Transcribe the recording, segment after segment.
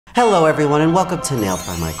Hello everyone and welcome to Nailed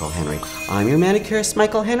by Michael Henry. I'm your manicurist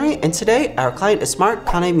Michael Henry, and today our client is Mark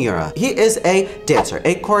Kanemura. He is a dancer,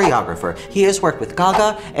 a choreographer. He has worked with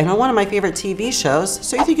Gaga and on one of my favorite TV shows,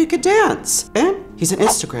 So You Think You Could Dance. And he's an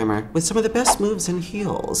Instagrammer with some of the best moves in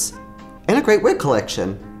heels. And a great wig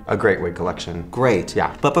collection. A great wig collection. Great.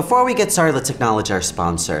 Yeah. But before we get started, let's acknowledge our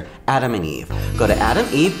sponsor, Adam and Eve. Go to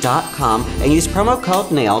adameve.com and use promo code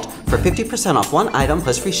NAILED for 50% off one item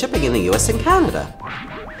plus free shipping in the US and Canada.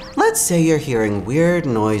 Let's say you're hearing weird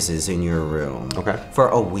noises in your room for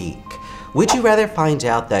a week. Would you rather find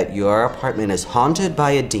out that your apartment is haunted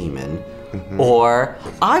by a demon, or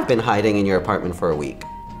I've been hiding in your apartment for a week?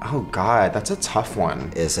 Oh God, that's a tough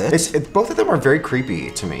one. Is it? Both of them are very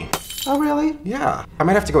creepy to me. Oh really? Yeah. I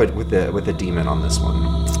might have to go with the demon on this one.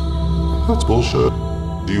 That's bullshit.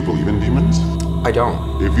 Do you believe in demons? I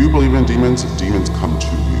don't. If you believe in demons, demons come to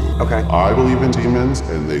you. Okay. I believe in demons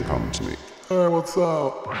and they come to me. Hey, what's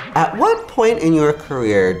up? At what point in your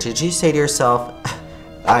career did you say to yourself,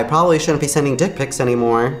 I probably shouldn't be sending dick pics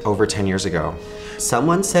anymore? Over 10 years ago.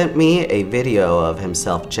 Someone sent me a video of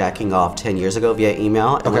himself jacking off 10 years ago via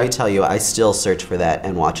email, and let me tell you, I still search for that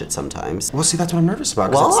and watch it sometimes. Well, see, that's what I'm nervous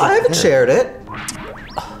about. Well, I haven't shared it.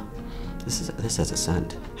 This has a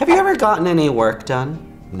scent. Have you ever gotten any work done?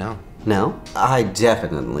 No. No? I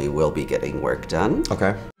definitely will be getting work done.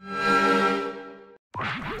 Okay.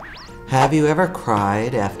 Have you ever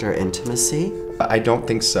cried after intimacy? I don't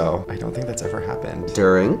think so. I don't think that's ever happened.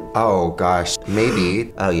 During? Oh gosh,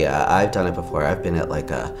 maybe. Oh yeah, I've done it before. I've been at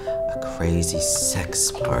like a crazy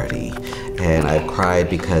sex party, and I've cried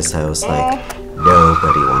because I was like,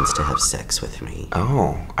 nobody wants to have sex with me.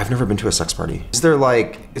 Oh, I've never been to a sex party. Is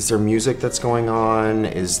there music that's going on?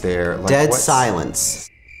 Is there like dead silence?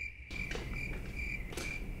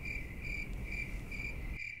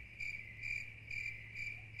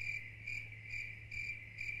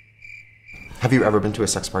 Have you ever been to a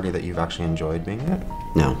sex party that you've actually enjoyed being at?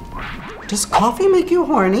 No. Does coffee make you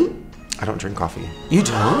horny? I don't drink coffee. You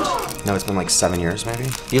don't? No, it's been like 7 years maybe.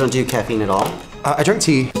 You don't do caffeine at all? I drink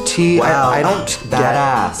tea. Tea, wow, I don't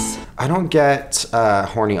badass. I don't get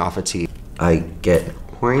horny off of tea. I get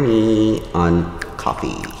horny on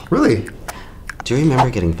coffee. Really? Do you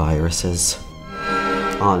remember getting viruses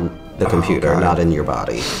on the computer, not in your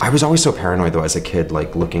body? I was always so paranoid though as a kid,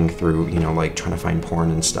 like looking through, you know, like trying to find porn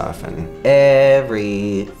and stuff. And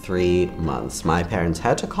every 3 months, my parents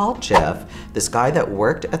had to call Jeff, this guy that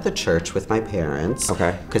worked at the church with my parents,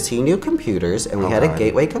 because he knew computers, and we had a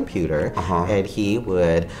gateway computer, and he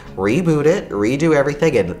would reboot it, redo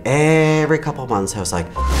everything, and every couple months I was like,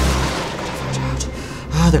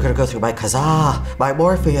 oh, they're gonna go through my Kazaa, my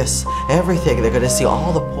Morpheus, everything. They're gonna see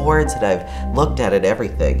all the porns that I've looked at and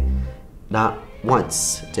everything. Not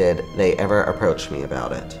once did they ever approach me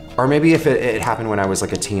about it. Or maybe if it happened when I was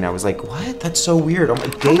like a teen, I was like, what? That's so weird. Oh my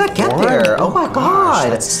God. How did I get there? Oh my God.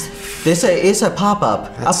 This is a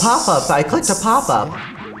pop-up. A pop-up. I clicked a pop-up.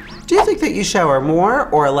 Do you think that you shower more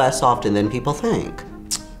or less often than people think?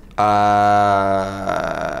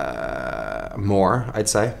 More, I'd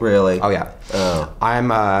say. Really? Oh yeah. Oh. I'm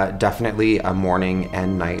definitely a morning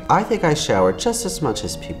and night. I think I shower just as much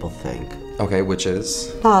as people think. Okay, which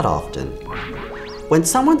is? Not often. When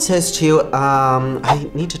someone says to you, I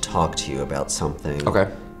need to talk to you about something. Okay.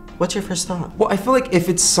 What's your first thought? Well, I feel like if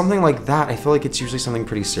it's something like that, I feel like it's usually something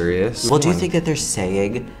pretty serious. Well, do you think that they're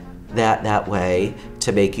saying that way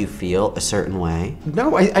to make you feel a certain way?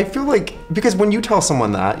 No, I feel like, because when you tell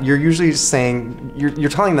someone that, you're usually saying, you're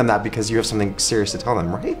telling them that because you have something serious to tell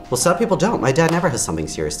them, right? Well, some people don't. My dad never has something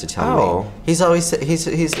serious to tell me. He's always,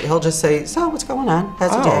 he'll just say, so what's going on?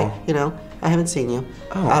 How's your day? You know, I haven't seen you.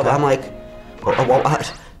 I'm like, well,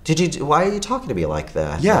 why are you talking to me like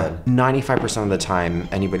that? Yeah, 95% of the time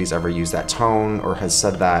anybody's ever used that tone or has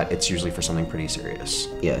said that, it's usually for something pretty serious.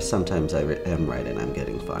 Yeah, sometimes I am right and I'm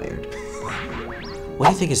getting fired. What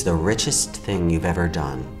do you think is the richest thing you've ever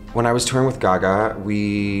done? When I was touring with Gaga,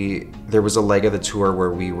 there was a leg of the tour where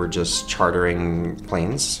we were just chartering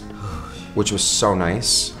planes, which was so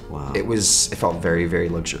nice. Wow. It felt very, very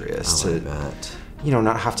luxurious to, you know,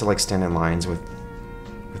 not have to like stand in lines with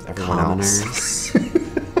everyone else.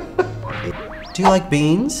 Do you like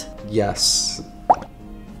beans? Yes.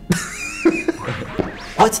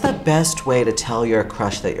 What's the best way to tell your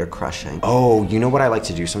crush that you're crushing? Oh, you know what I like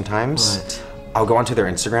to do sometimes? What? I'll go onto their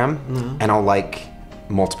Instagram and I'll like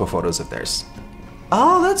multiple photos of theirs.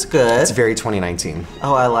 Oh, that's good. It's very 2019.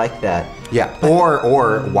 Oh, I like that. Yeah,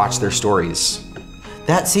 or watch their stories.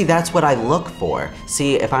 That's what I look for.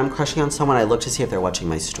 See, if I'm crushing on someone, I look to see if they're watching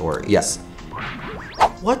my stories. Yes.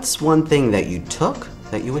 What's one thing that you took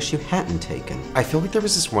that you wish you hadn't taken? I feel like there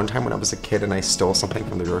was this one time when I was a kid and I stole something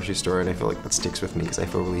from the grocery store, and I feel like that sticks with me because I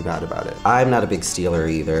feel really bad about it. I'm not a big stealer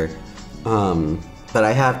either. But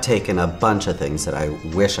I have taken a bunch of things that I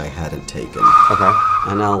wish I hadn't taken. Okay.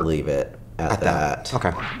 And I'll leave it at that.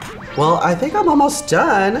 Okay. Well, I think I'm almost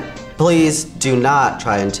done. Please do not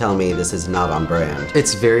try and tell me this is not on brand.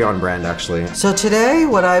 It's very on brand, actually. So today,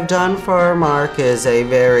 what I've done for Mark is a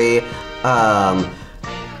very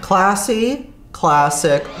classy,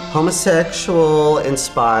 classic,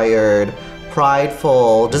 homosexual-inspired,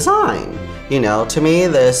 prideful design. You know, to me,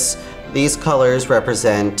 these colors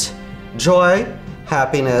represent joy,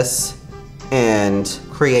 happiness, and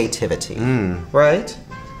creativity, right?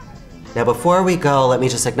 Now before we go, let me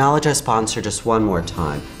just acknowledge our sponsor just one more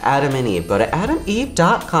time, Adam and Eve. Go to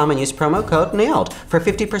adameve.com and use promo code NAILED for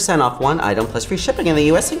 50% off one item plus free shipping in the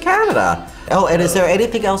US and Canada. Oh, and is there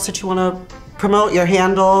anything else that you want to promote? Your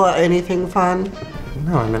handle, anything fun?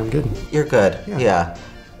 No, I mean, I'm good. You're good, yeah.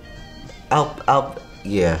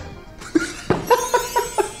 Yeah.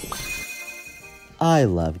 I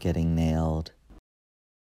love getting nailed.